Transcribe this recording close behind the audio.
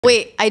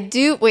Wait,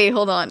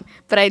 hold on.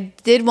 But I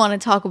did want to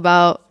talk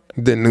about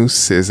the new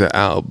SZA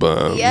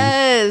album.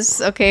 Yes.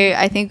 Okay,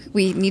 I think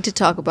we need to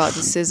talk about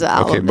the SZA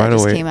album that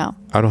just came out.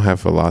 I don't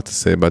have a lot to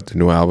say about the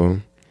new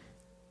album.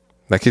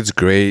 Like, it's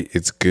great.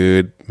 It's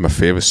good. My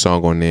favorite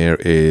song on there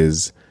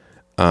is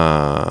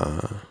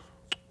Love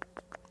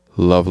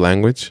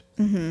Language.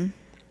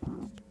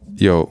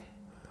 Yo,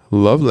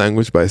 Love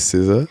Language by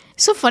SZA.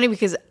 It's so funny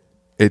because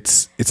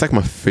it's like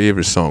my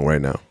favorite song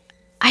right now.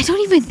 I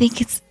don't even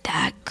think it's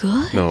that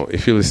good. No,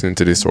 if you're listening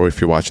to this or if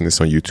you're watching this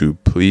on YouTube,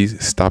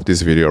 please stop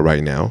this video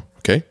right now,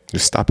 okay?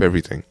 Just stop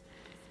everything.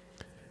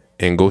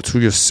 And go to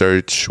your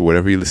search,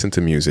 wherever you listen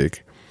to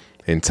music,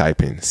 and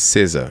type in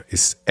SZA.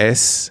 It's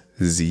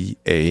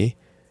SZA.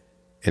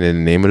 And then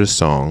the name of the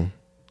song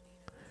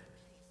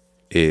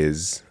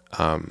is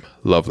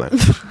Love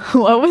Language.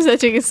 Why was that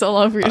taking so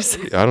long for you to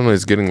say? I don't know.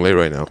 It's getting late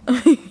right now.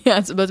 Yeah,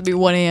 it's about to be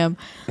 1 a.m.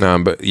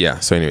 But yeah,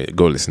 so anyway,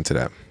 go listen to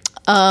that.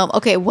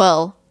 Okay,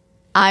 well,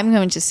 I'm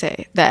going to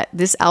say that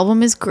this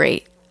album is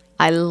great.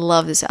 I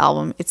love this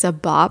album. It's a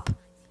bop.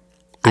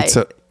 It's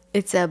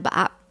a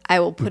bop. I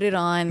will put it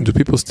on. Do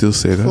people still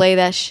say that? Play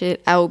that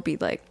shit. I will be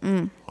like,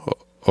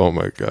 Oh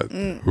my God.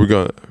 We're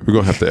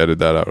gonna have to edit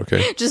that out,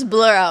 okay? Just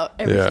blur out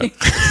everything.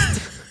 Yeah.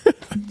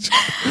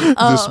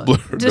 Just blur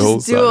the whole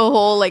Just do a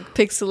whole like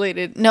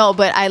pixelated. No,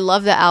 but I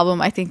love the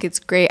album. I think it's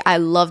great. I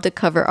love the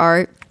cover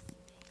art.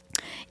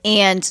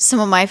 And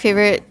some of my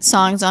favorite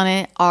songs on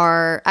it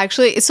are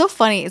actually, it's so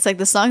funny. It's like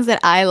the songs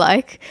that I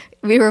like.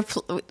 We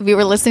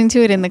were listening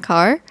to it in the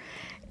car,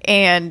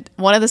 and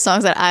one of the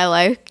songs that I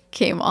like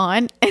came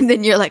on, and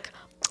then you're like,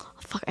 oh,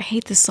 fuck, I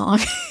hate this song.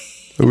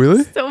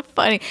 Really? So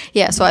funny.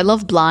 Yeah, so I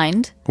love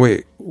Blind.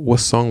 Wait, what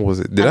song was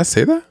it? Did I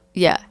say that?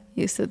 Yeah,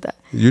 you said that.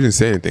 You didn't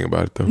say anything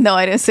about it though. No,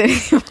 I didn't say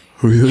anything.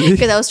 Really?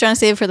 Because I was trying to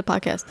save it for the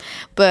podcast.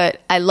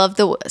 But I love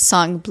the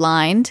song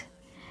Blind.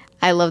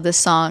 I love the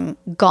song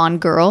Gone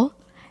Girl.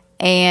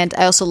 And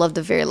I also love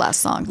the very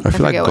last song. I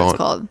forget what it's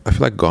called. I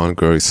feel like Gone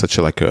Girl is such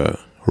a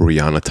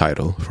Rihanna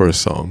title for a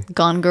song.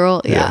 Gone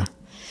Girl? Yeah.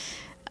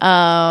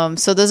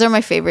 So those are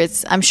my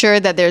favorites. I'm sure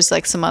that there's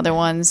like some other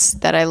ones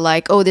that I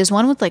like. Oh, there's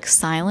one with like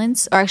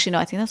Silence. Or actually, no,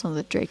 I think that's on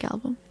the Drake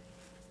album.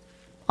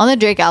 On the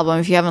Drake album,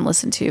 if you haven't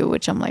listened to,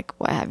 which I'm like,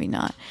 why have you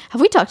not?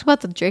 Have we talked about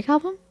the Drake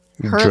album?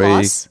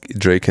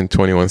 Drake and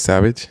 21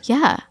 Savage?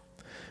 Yeah. I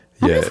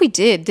don't know if we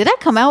did. Did that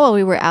come out while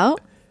we were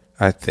out?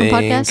 I think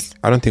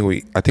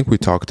we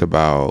talked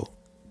about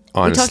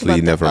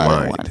Honestly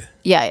Nevermind.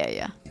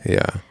 Yeah.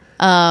 Yeah.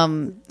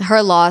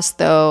 Her Loss,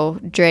 though,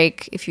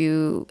 Drake, if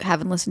you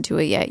haven't listened to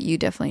it yet, you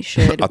definitely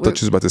should. I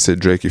thought you was about to say,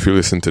 Drake, if you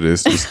listen to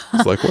this, just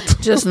like, what?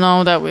 Just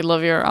know that we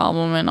love your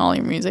album and all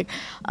your music.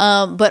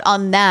 But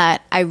on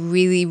that, I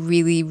really,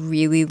 really,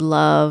 really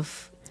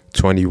love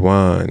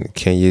 21.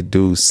 Can you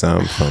do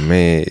something for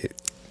me?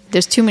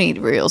 There's too many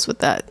reels with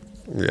that.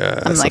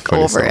 Yeah, I'm like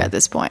over it at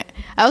this point.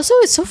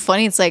 It's so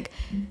funny. It's like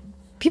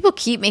people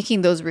keep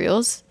making those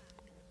reels.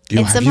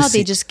 And somehow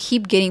they just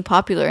keep getting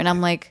popular. And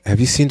I'm like... Have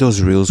you seen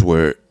those reels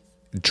where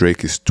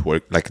Drake is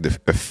like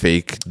a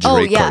fake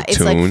Drake cartoon? It's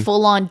like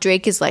full on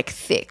Drake is like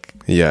thick.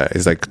 Yeah,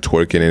 it's like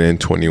twerking, and then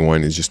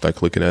 21 is just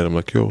like looking at him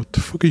like, yo, what the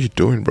fuck are you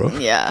doing, bro?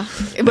 Yeah.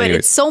 But anyway,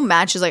 it so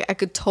matches. Like, I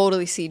could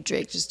totally see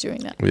Drake just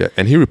doing that. Yeah,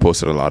 and he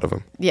reposted a lot of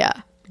them. Yeah.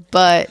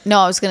 But no,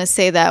 I was going to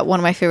say that one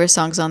of my favorite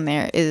songs on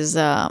there is,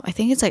 I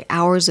think it's like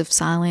Hours of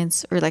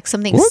Silence or like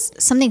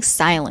something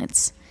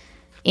silence.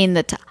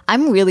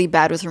 I'm really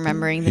bad with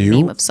remembering the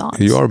name of songs.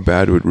 You are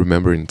bad with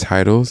remembering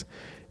titles,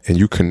 and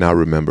you cannot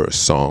remember a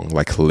song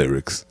like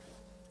lyrics.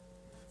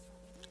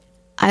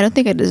 I don't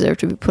think I deserve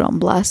to be put on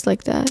blast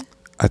like that.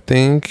 I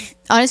think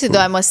honestly though,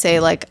 I must say,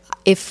 like,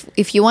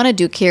 if you want to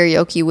do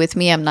karaoke with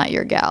me, I'm not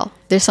your gal.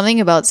 There's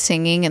something about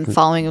singing and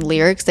following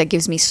lyrics that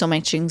gives me so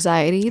much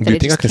anxiety that do you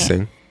think I can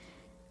sing?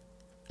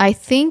 I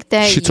think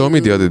that she told me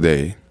the other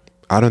day,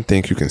 I don't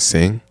think you can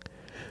sing,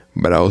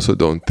 but I also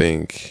don't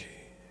think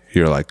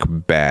you're like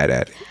bad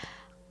at it.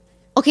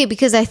 Okay,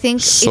 because I think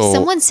if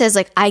someone says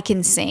like I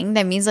can sing,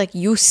 that means like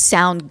you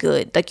sound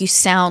good. Like you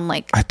sound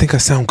like... I think I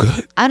sound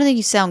good. I don't think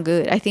you sound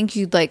good. I think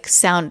you like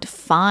sound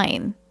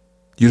fine.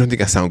 You don't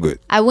think I sound good?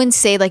 I wouldn't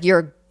say like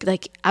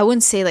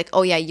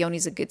oh yeah,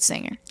 Yoni's a good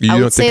singer.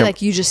 I would say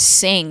like you just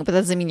sing, but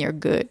that doesn't mean you're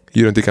good.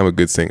 You don't think I'm a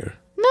good singer?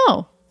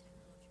 No.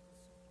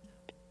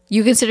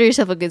 You consider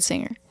yourself a good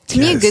singer. To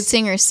me, a good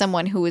singer is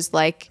someone who is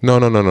like... No.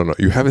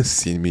 You haven't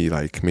seen me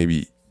like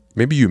maybe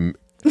you...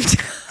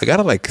 I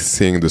gotta like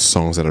sing the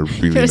songs that I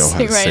really know how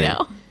to sing. Right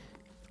now.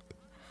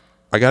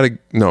 I gotta...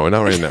 No,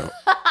 not right now.